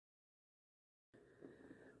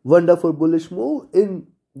wonderful bullish move in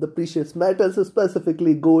the precious metals,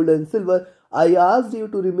 specifically gold and silver. I asked you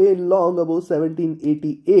to remain long above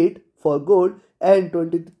 1788 for gold, and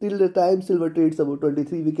till the time silver trades above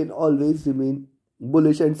 23, we can always remain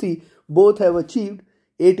bullish. And see, both have achieved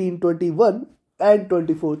 1821 and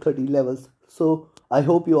 2430 levels. So I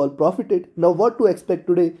hope you all profited. Now what to expect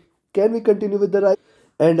today? Can we continue with the rise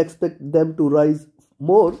and expect them to rise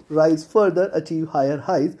more, rise further, achieve higher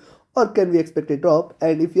highs, or can we expect a drop?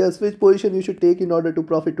 And if you have switch position you should take in order to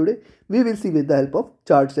profit today, we will see with the help of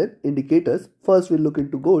charts and indicators. First we'll look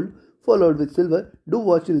into gold, followed with silver. Do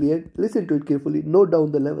watch till the end, listen to it carefully, note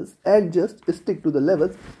down the levels and just stick to the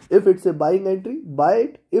levels. If it's a buying entry, buy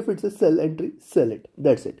it. If it's a sell entry, sell it.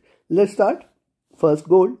 That's it. Let's start. First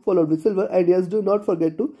gold, followed with silver. And yes, do not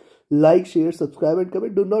forget to like, share, subscribe and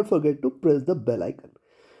comment. Do not forget to press the bell icon.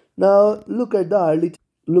 Now look at the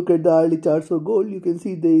early charts for gold. You can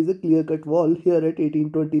see there is a clear-cut wall here at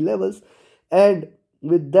 1820 levels, and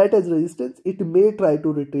with that as resistance, it may try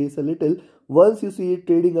to retrace a little. Once you see it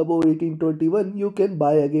trading above 1821, you can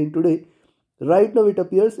buy again today. Right now it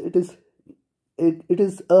appears it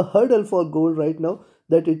is a hurdle for gold right now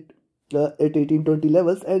that it at 1820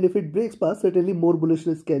 levels, and if it breaks past, certainly more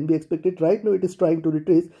bullishness can be expected. Right now it is trying to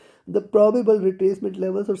retrace. The probable retracement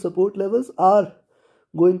levels or support levels are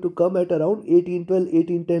going to come at around 1812,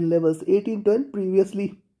 1810 levels. 1812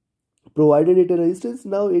 previously provided it a resistance.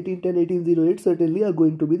 Now 1810, 1808 certainly are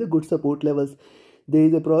going to be the good support levels. There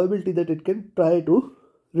is a probability that it can try to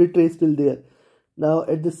retrace till there. Now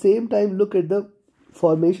at the same time, look at the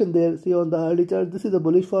formation there. See on the early chart, this is a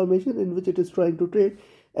bullish formation in which it is trying to trade,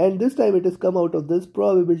 and this time it has come out of this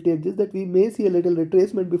probability exists that we may see a little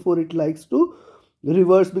retracement before it likes to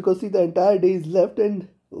reverse, because see the entire day is left and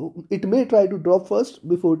it may try to drop first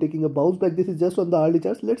before taking a bounce back. This is just on the early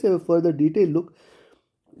charts. Let's have a further detailed look.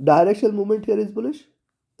 Directional movement here is bullish.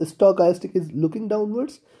 The stochastic is looking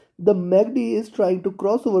downwards. The MACD is trying to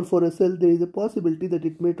cross over for a sell. There is a possibility that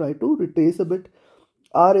it may try to retrace a bit.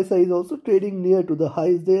 RSI is also trading near to the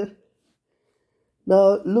highs there.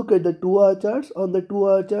 Now look at the 2-hour charts. On the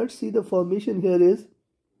 2-hour charts, see the formation here is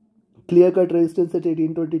clear-cut resistance at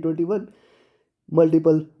 1820-21.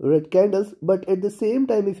 Multiple red candles, but at the same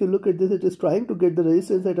time if you look at this, it is trying to get the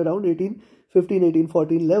resistance at around 1815,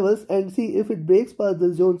 1814 levels, and see if it breaks past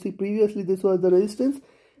this zone. See, previously this was the resistance,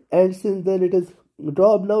 and since then it has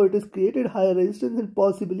dropped. Now it has created higher resistance, and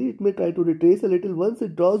possibly it may try to retrace a little. Once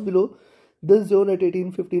it drops below this zone at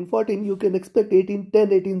 1815, 14, you can expect 1810,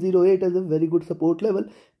 1808 as a very good support level,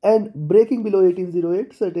 and breaking below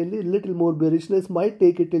 1808, certainly a little more bearishness might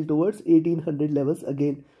take it till towards 1800 levels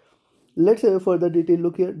again. Let's have a further detailed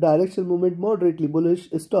look here. Directional movement moderately bullish.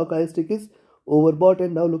 Stochastic is overbought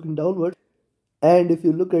and now looking downward. And if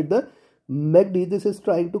you look at the MACD, this is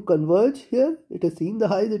trying to converge here. It has seen the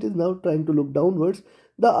highs. It is now trying to look downwards.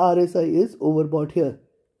 The RSI is overbought here.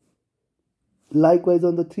 Likewise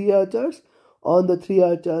on the 3-hour charts. On the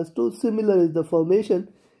 3-hour charts too, similar is the formation.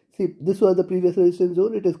 See, this was the previous resistance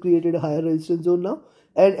zone. It has created a higher resistance zone now.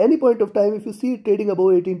 And any point of time, if you see it trading above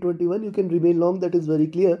 1821, you can remain long. That is very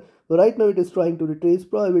clear. Right now it is trying to retrace.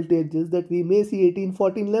 Probability exists that we may see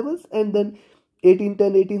 1814 levels and then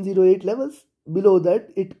 1810, 1808 levels. Below that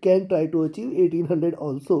it can try to achieve 1800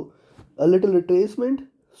 also. A little retracement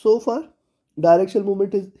so far. Directional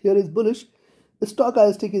movement is bullish.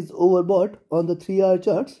 Stochastic is overbought on the 3-hour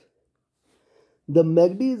charts. The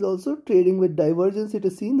MACD is also trading with divergence. It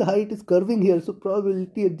has seen the high, it is curving here, so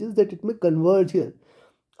probability exists that it may converge here.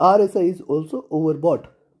 RSI is also overbought.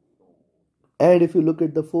 And if you look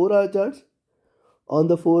at the 4-hour charts, on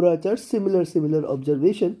the 4-hour charts, similar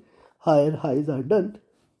observation. Higher highs are done.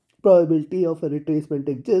 Probability of a retracement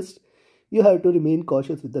exists. You have to remain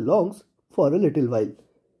cautious with the longs for a little while.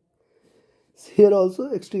 Here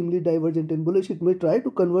also extremely divergent and bullish. It may try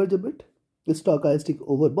to converge a bit. The stochastic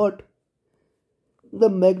overbought. The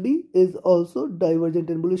MACD is also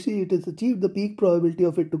divergent and bullish. It has achieved the peak. Probability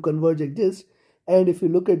of it to converge exists. And if you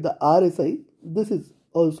look at the RSI, this is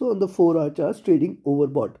also on the 4-hour charts trading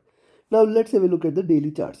overbought. Now let's have a look at the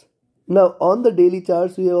daily charts. Now on the daily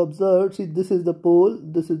charts we have observed, see, this is the pole,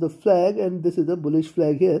 this is the flag, and this is the bullish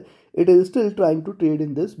flag here. It is still trying to trade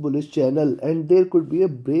in this bullish channel, and there could be a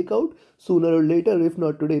breakout sooner or later, if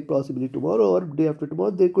not today, possibly tomorrow or day after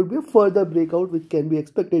tomorrow. There could be a further breakout which can be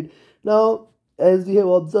expected. Now as we have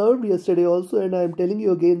observed yesterday also, and I am telling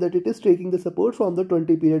you again that it is taking the support from the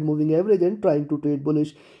 20 period moving average and trying to trade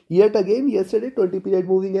bullish. Yet again yesterday 20 period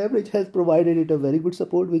moving average has provided it a very good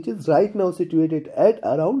support, which is right now situated at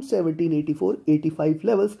around 1784-85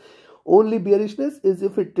 levels. Only bearishness is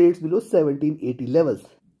if it trades below 1780 levels.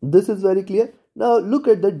 This is very clear. Now look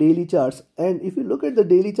at the daily charts, and if you look at the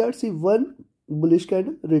daily chart, see one bullish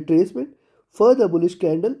candle, retracement, further bullish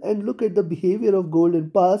candle, and look at the behavior of gold in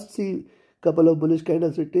past. See couple of bullish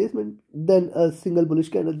candles, retracement, then a single bullish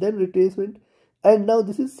candle, then retracement, and now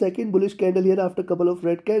this is second bullish candle here after a couple of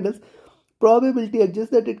red candles. Probability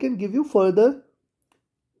exists that it can give you further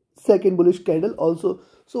second bullish candle also.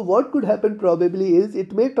 So what could happen probably is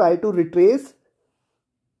it may try to retrace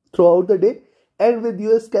throughout the day, and with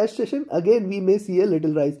US cash session again we may see a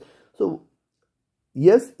little rise. So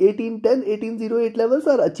yes, 1810, 1808 levels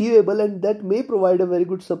are achievable, and that may provide a very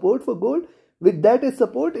good support for gold. With that as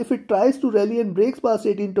support, if it tries to rally and breaks past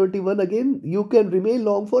 1821 again, you can remain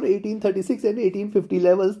long for 1836 and 1850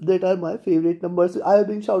 levels. That are my favorite numbers. I have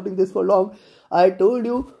been shouting this for long. I told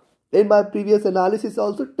you in my previous analysis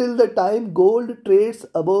also, till the time gold trades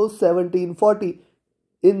above 1740.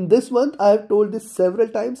 In this month, I have told this several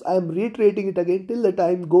times. I am reiterating it again. Till the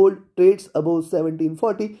time gold trades above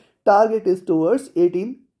 1740, target is towards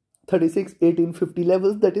 1836, 1850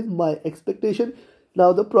 levels. That is my expectation.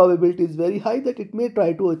 Now the probability is very high that it may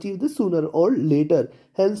try to achieve this sooner or later.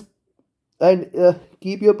 Hence, and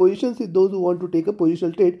keep your positions with those who want to take a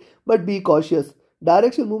positional trade, but be cautious.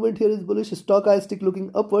 Directional movement here is bullish, stochastic looking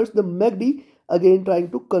upwards. The MACD again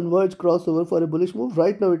trying to converge crossover for a bullish move.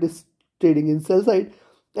 Right now it is trading in sell side,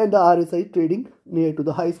 and the RSI trading near to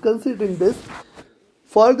the highs. Considering this,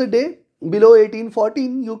 for the day below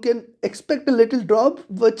 1814 you can expect a little drop,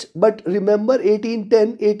 but remember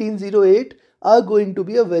 1810, 1808 are going to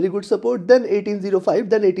be a very good support, then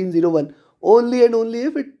 1805, then 1801. Only and only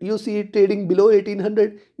if you see it trading below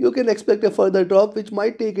 1800, you can expect a further drop which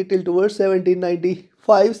might take it till towards 1795,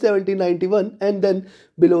 1791, and then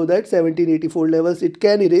below that 1784 levels. It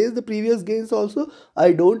can erase the previous gains also.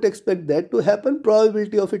 I don't expect that to happen.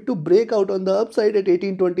 Probability of it to break out on the upside at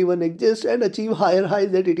 1821 exists, and achieve higher highs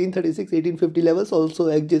at 1836, 1850 levels also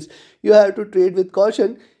exists. You have to trade with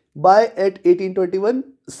caution. Buy at 1821,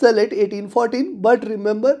 sell at 1814, but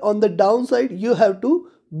remember, on the downside you have to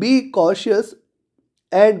be cautious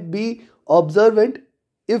and be observant.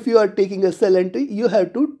 If you are taking a sell entry, you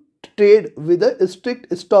have to trade with a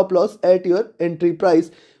strict stop loss at your entry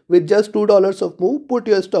price. With just $2 of move, put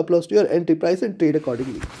your stop loss to your entry price and trade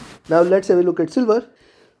accordingly. Now let's have a look at silver.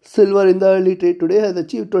 Silver in the early trade today has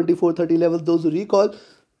achieved 2430 levels. Those who recall,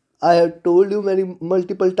 I have told you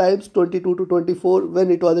multiple times 22 to 24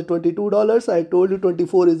 when it was at $22. I told you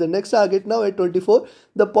 24 is the next target. Now at 24,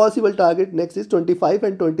 the possible target next is 25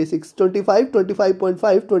 and 26. 25,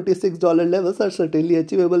 25.5, $26 levels are certainly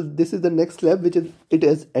achievable. This is the next slab which it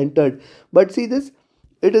has entered. But see this,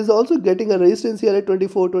 it is also getting a resistance here at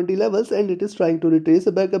 24.20 levels, and it is trying to retrace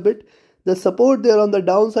back a bit. The support there on the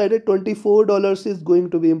downside at $24 is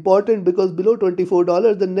going to be important, because below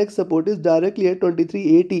 $24 the next support is directly at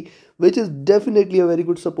 $23.80, which is definitely a very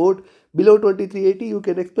good support. Below $23.80 you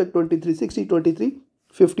can expect $23.60,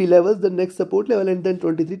 $23.50 levels, the next support level, and then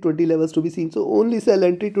 $23.20 levels to be seen. So only sell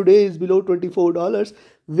entry today is below $24,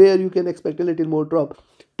 where you can expect a little more drop.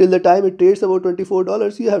 Till the time it trades about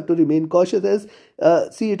 $24, you have to remain cautious,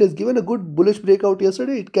 as see, it has given a good bullish breakout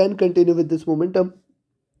yesterday. It can continue with this momentum.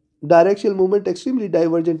 Directional movement extremely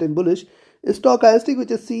divergent and bullish. Stochastic,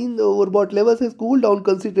 which has seen the overbought levels, has cooled down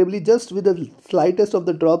considerably just with the slightest of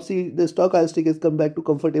the drop. See, the stochastic has come back to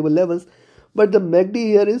comfortable levels, but the MACD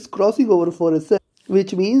here is crossing over for a sell,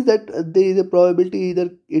 which means that there is a probability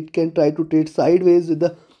either it can try to trade sideways with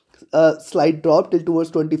the slight drop till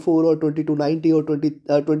towards 24 or 2290 or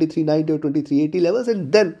 2390 or 2380 levels,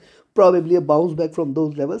 and then probably a bounce back from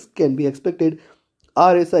those levels can be expected.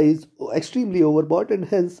 RSI is extremely overbought, and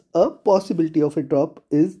hence a possibility of a drop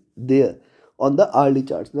is there on the hourly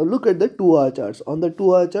charts. Now look at the 2-hour charts. On the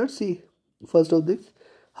 2-hour chart, see, first of this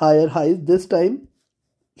higher highs. This time,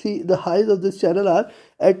 see, the highs of this channel are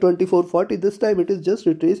at 2440. This time it is just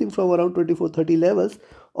retracing from around 2430 levels.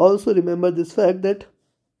 Also remember this fact that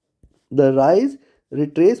the rise,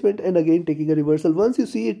 retracement, and again taking a reversal. Once you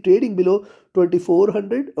see it trading below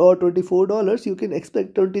 2400 or $24, you can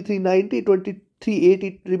expect 2390,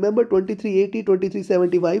 2380. Remember, 2380,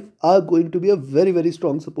 2375 are going to be a very, very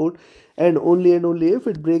strong support, and only if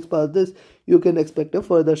it breaks past this, you can expect a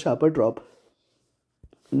further sharper drop.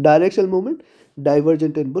 Directional movement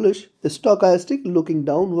divergent and bullish. The stochastic looking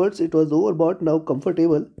downwards, it was overbought, now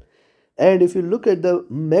comfortable. And if you look at the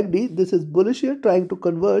MACD, this is bullish here, trying to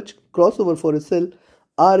converge, crossover for a sell.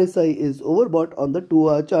 RSI is overbought on the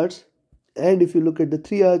 2-hour charts. And if you look at the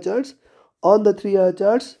 3-hour charts, on the 3-hour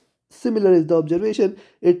charts, similar is the observation.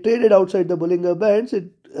 It traded outside the Bollinger Bands.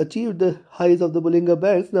 It achieved the highs of the Bollinger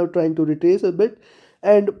Bands, now trying to retrace a bit.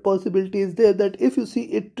 And possibility is there that if you see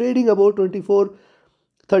it trading about 24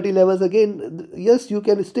 30 levels again. Yes, you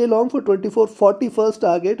can stay long for 24.40 first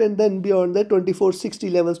target, and then beyond that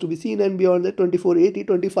 24.60 levels to be seen, and beyond that 24.80,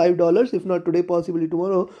 $25. If not today, possibly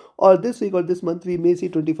tomorrow or this week or this month, we may see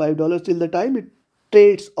 $25. Till the time it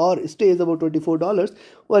trades or stays about $24,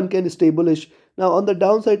 one can stay bullish. Now on the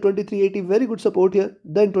downside, 23.80, very good support here,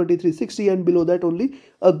 then 23.60, and below that only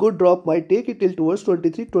a good drop might take it till towards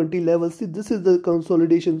 23.20 levels. See, this is the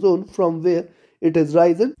consolidation zone from where it has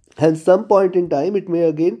risen, and some point in time it may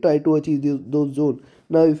again try to achieve those zones.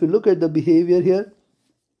 Now if you look at the behavior here,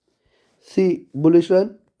 see, bullish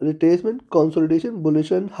run, retracement, consolidation, bullish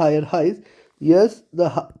run, higher highs. Yes, the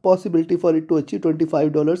possibility for it to achieve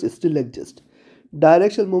 $25 still exists.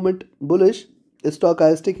 Directional movement bullish,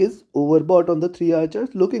 stochastic is overbought on the 3-hour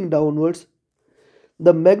chart, looking downwards.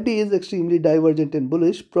 The MACD is extremely divergent and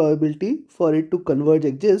bullish, probability for it to converge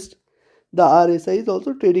exists. The RSI is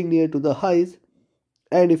also trading near to the highs.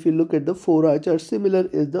 And if you look at the 4-hour chart, similar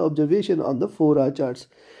is the observation on the 4-hour charts.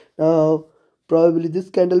 Now, probably this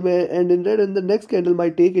candle may end in red, and the next candle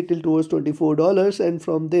might take it till towards $24, and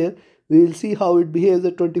from there we will see how it behaves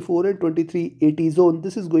at 24 and 23.80 zone.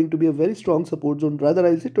 This is going to be a very strong support zone. Rather,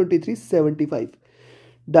 I'll say 23.75.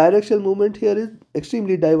 Directional movement here is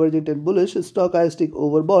extremely divergent and bullish. Stochastic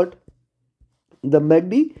overbought. The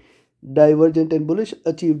MACD divergent and bullish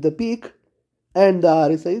achieved the peak, and the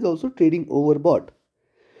RSI is also trading overbought.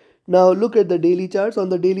 Now look at the daily charts. On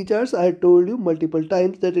the daily charts, I had told you multiple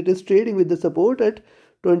times that it is trading with the support at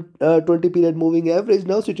 20 period moving average,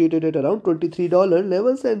 now situated at around $23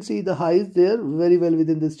 levels, and see the highs there very well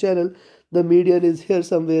within this channel. The median is here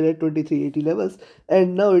somewhere at 23.80 levels,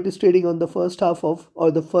 and now it is trading on the first half of,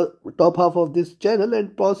 or the top half of this channel,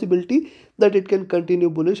 and possibility that it can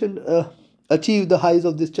continue bullish and achieve the highs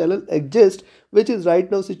of this channel exist, which is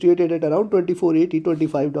right now situated at around $24.80,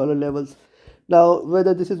 $25 levels. Now,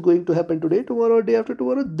 whether this is going to happen today, tomorrow, or day after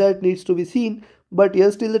tomorrow, that needs to be seen. But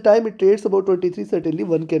yes, till the time it trades about 23, certainly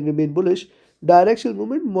one can remain bullish. Directional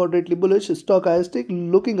movement, moderately bullish. Stochastic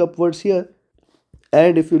looking upwards here.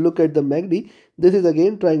 And if you look at the MACD, this is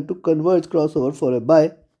again trying to converge crossover for a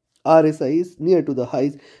buy. RSI is near to the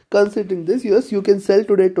highs. Considering this, yes, you can sell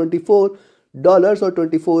today $24 or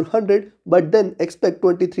 2400, but then expect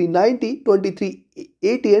 23.90,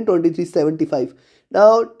 23.80 and 23.75.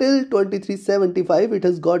 Now till 23.75, it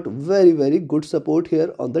has got very good support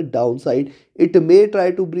here on the downside. It may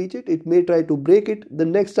try to breach it, it may try to break it. The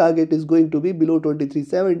next target is going to be below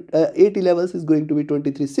 23.80 levels, is going to be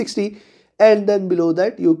 23.60, and then below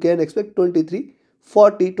that you can expect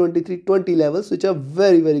 23.40, 23.20 levels, which are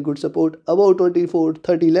very good support. Above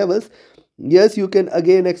 24.30 levels, yes, you can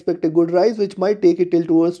again expect a good rise, which might take it till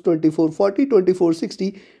towards 24.40,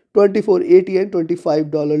 24.60, 24.80 and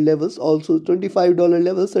 $25 levels. Also $25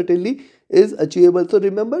 levels certainly is achievable. So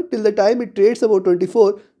remember, till the time it trades about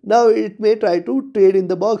 24, now it may try to trade in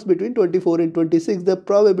the box between 24 and 26. The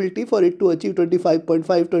probability for it to achieve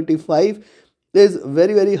 25.5, 25 is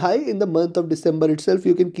very high in the month of December itself.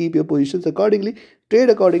 You can keep your positions accordingly, trade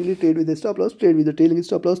accordingly, trade with a stop loss, trade with a trailing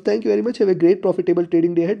stop loss. Thank you very much. Have a great profitable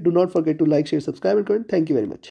trading day ahead. Do not forget to like, share, subscribe and comment. Thank you very much.